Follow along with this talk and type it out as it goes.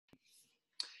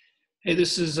Hey,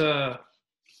 this is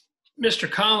Mr.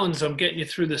 Collins. I'm getting you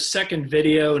through the second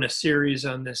video in a series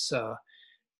on this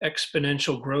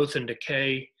exponential growth and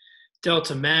decay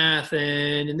DeltaMath.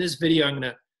 And in this video, I'm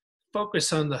going to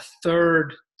focus on the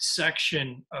third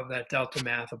section of that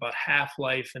DeltaMath about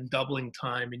half-life and doubling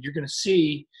time. And you're going to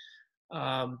see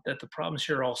that the problems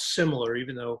here are all similar,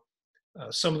 even though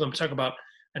some of them talk about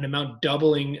an amount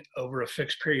doubling over a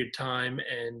fixed period of time,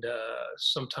 and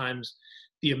sometimes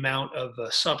the amount of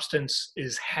substance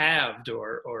is halved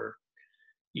or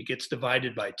it gets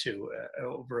divided by two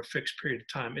over a fixed period of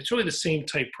time. It's really the same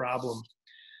type problem.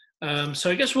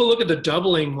 So I guess we'll look at the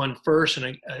doubling one first. And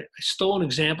I stole an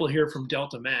example here from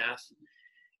DeltaMath.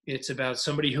 It's about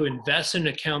somebody who invests in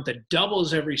an account that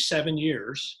doubles every 7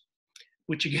 years,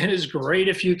 which again is great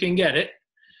if you can get it.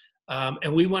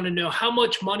 And we want to know how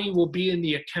much money will be in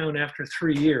the account after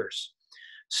 3 years.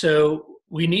 So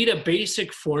we need a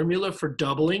basic formula for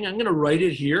doubling. I'm going to write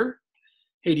it here.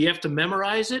 Hey, do you have to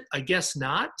memorize it? I guess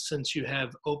not, since you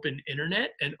have open internet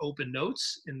and open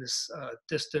notes in this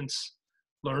distance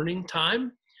learning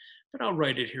time. But I'll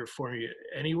write it here for you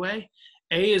anyway.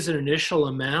 A is an initial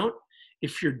amount.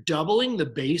 If you're doubling, the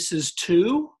base is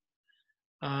 2.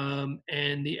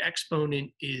 And the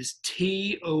exponent is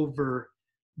t over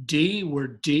d, where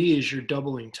d is your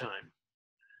doubling time.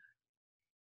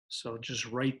 So just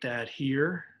write that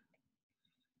here.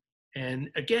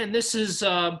 And again, this is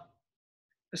a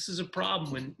problem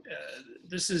when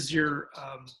this is your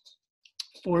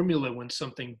formula when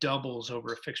something doubles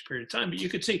over a fixed period of time. But you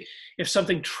could see if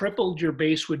something tripled, your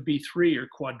base would be 3, or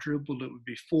quadrupled, it would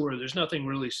be 4. There's nothing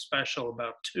really special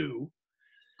about 2.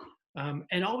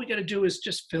 And all we got to do is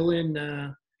just fill in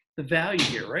the value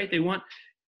here, right? They want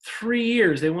 3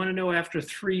 years. They want to know after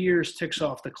 3 years ticks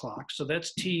off the clock. So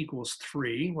that's t equals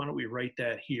 3. Why don't we write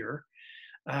that here?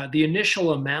 The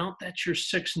initial amount, that's your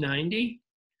 690.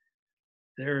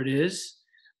 There it is.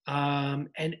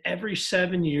 And every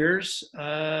 7 years,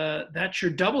 that's your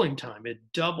doubling time. It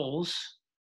doubles.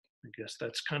 I guess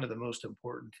that's kind of the most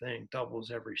important thing.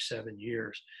 Doubles every 7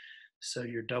 years. So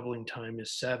your doubling time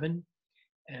is 7.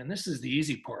 And this is the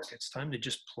easy part. It's time to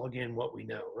just plug in what we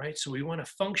know, right? So we want a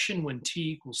function when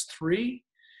t equals 3.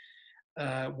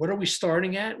 What are we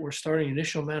starting at? We're starting an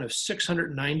initial amount of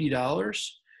 $690,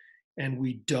 and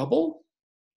we double.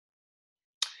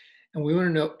 And we want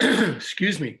to know,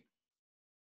 excuse me,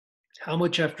 how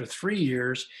much after 3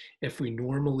 years if we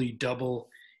normally double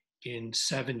in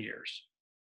 7 years,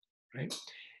 right?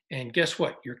 And guess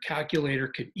what? Your calculator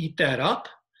could eat that up.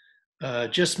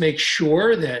 Just make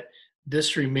sure that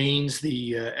this remains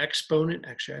the exponent.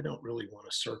 Actually, I don't really want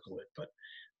to circle it, but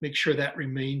make sure that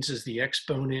remains as the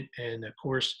exponent. And of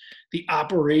course, the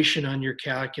operation on your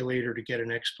calculator to get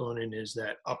an exponent is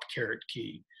that up caret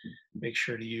key. Make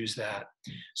sure to use that.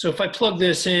 So if I plug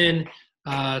this in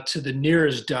to the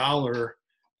nearest dollar,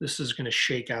 this is going to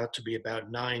shake out to be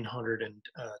about $929.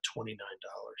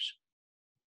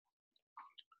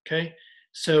 Okay.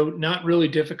 So not really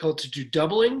difficult to do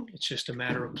doubling. It's just a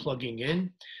matter of plugging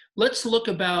in. Let's look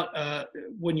about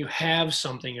when you have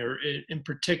something, or in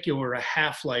particular, a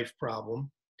half-life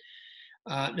problem.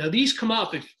 Now, these come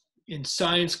up in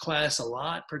science class a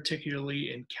lot,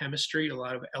 particularly in chemistry. A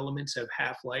lot of elements have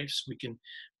half-lives. We can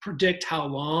predict how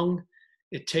long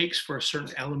it takes for a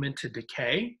certain element to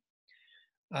decay.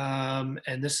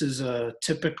 And this is a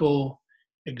typical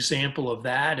example of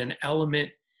that. An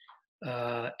element,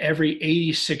 every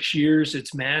 86 years,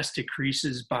 its mass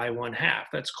decreases by 1/2.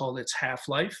 That's called its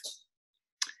half-life.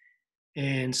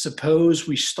 And suppose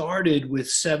we started with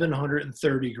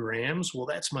 730 grams. Well,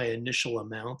 that's my initial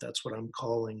amount. That's what I'm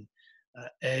calling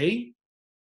A,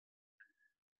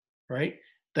 right?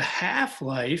 The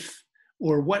half-life,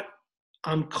 or what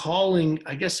I'm calling,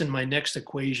 I guess in my next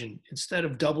equation, instead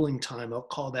of doubling time, I'll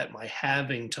call that my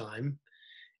halving time,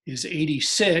 is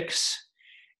 86.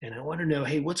 And I want to know,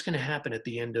 hey, what's going to happen at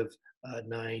the end of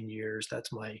 9 years?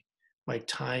 That's my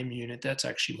time unit. That's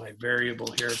actually my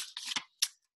variable here.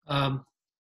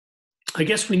 I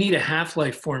guess we need a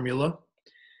half-life formula.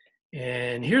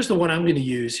 And here's the one I'm going to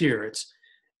use here. It's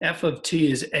f of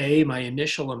t is a, my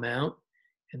initial amount,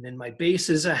 and then my base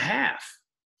is a half,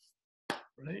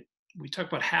 right? We talk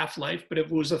about half-life, but if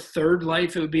it was a third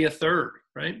life, it would be a third,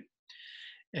 right?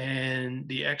 And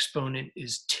the exponent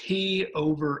is t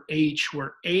over h,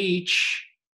 where h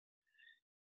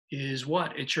is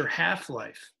what? It's your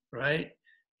half-life, right?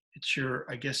 It's your,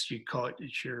 I guess you'd call it,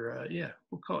 it's your, yeah,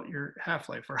 we'll call it your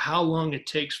half-life, or how long it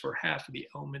takes for half of the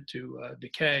element to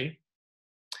decay.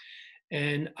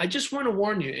 And I just want to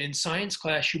warn you, in science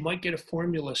class, you might get a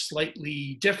formula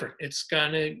slightly different. It's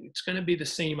gonna be the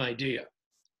same idea,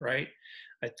 right?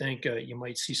 I think you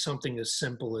might see something as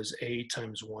simple as a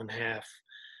times 1/2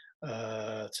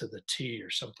 to the t or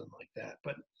something like that.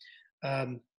 But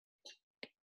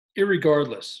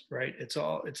irregardless, right? It's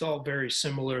all very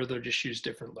similar. They'll just use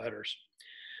different letters.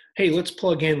 Hey, let's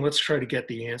plug in. Let's try to get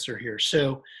the answer here.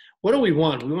 So what do we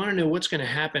want? We want to know what's going to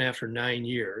happen after 9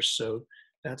 years. So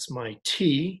that's my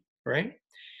t, right?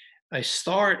 I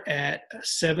start at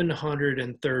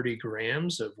 730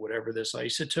 grams of whatever this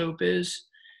isotope is.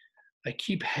 I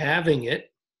keep having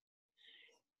it.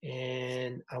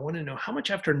 And I want to know how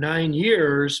much after 9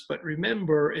 years, but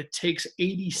remember, it takes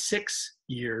 86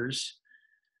 years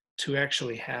to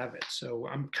actually have it. So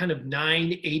I'm kind of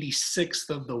 9/86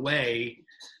 of the way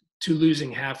to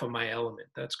losing half of my element.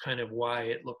 That's kind of why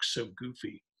it looks so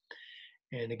goofy.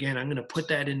 And again, I'm going to put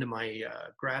that into my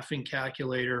graphing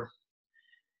calculator.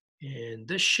 And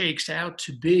this shakes out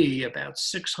to be about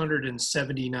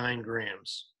 679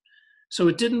 grams. So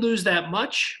it didn't lose that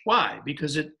much. Why?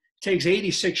 Because it takes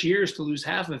 86 years to lose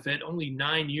half of it. Only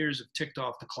 9 years have ticked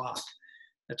off the clock.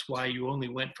 That's why you only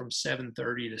went from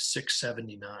 730 to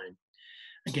 679.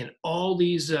 Again, all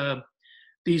these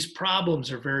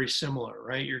problems are very similar,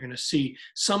 right? You're going to see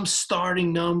some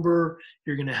starting number,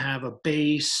 you're going to have a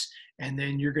base, and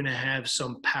then you're going to have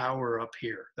some power up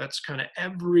here. That's kind of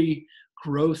every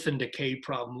growth and decay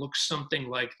problem looks something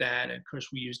like that. And of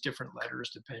course, we use different letters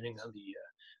depending on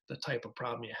the type of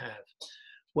problem you have.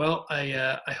 Well,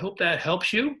 I hope that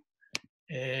helps you,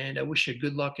 and I wish you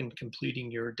good luck in completing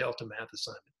your DeltaMath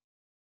assignment.